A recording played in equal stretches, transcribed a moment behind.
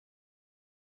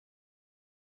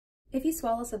If you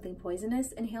swallow something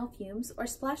poisonous, inhale fumes, or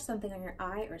splash something on your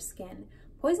eye or skin,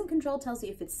 Poison Control tells you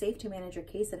if it's safe to manage your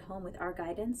case at home with our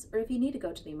guidance or if you need to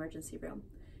go to the emergency room.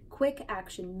 Quick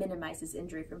action minimizes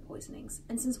injury from poisonings,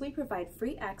 and since we provide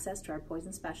free access to our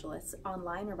poison specialists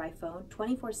online or by phone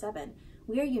 24/7,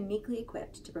 we are uniquely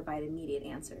equipped to provide immediate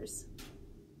answers.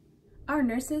 Our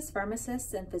nurses,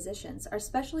 pharmacists, and physicians are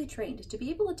specially trained to be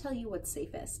able to tell you what's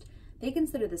safest. They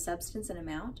consider the substance and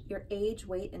amount, your age,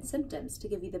 weight, and symptoms to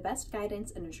give you the best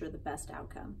guidance and ensure the best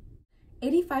outcome.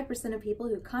 85% of people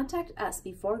who contact us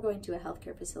before going to a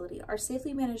healthcare facility are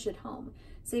safely managed at home,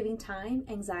 saving time,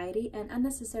 anxiety, and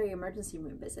unnecessary emergency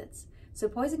room visits. So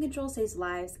Poison Control saves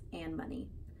lives and money.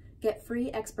 Get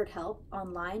free expert help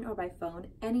online or by phone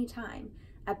anytime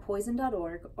at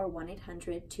poison.org or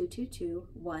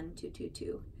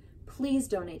 1-800-222-1222. Please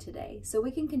donate today so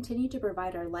we can continue to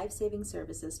provide our life-saving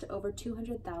services to over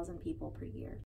 200,000 people per year.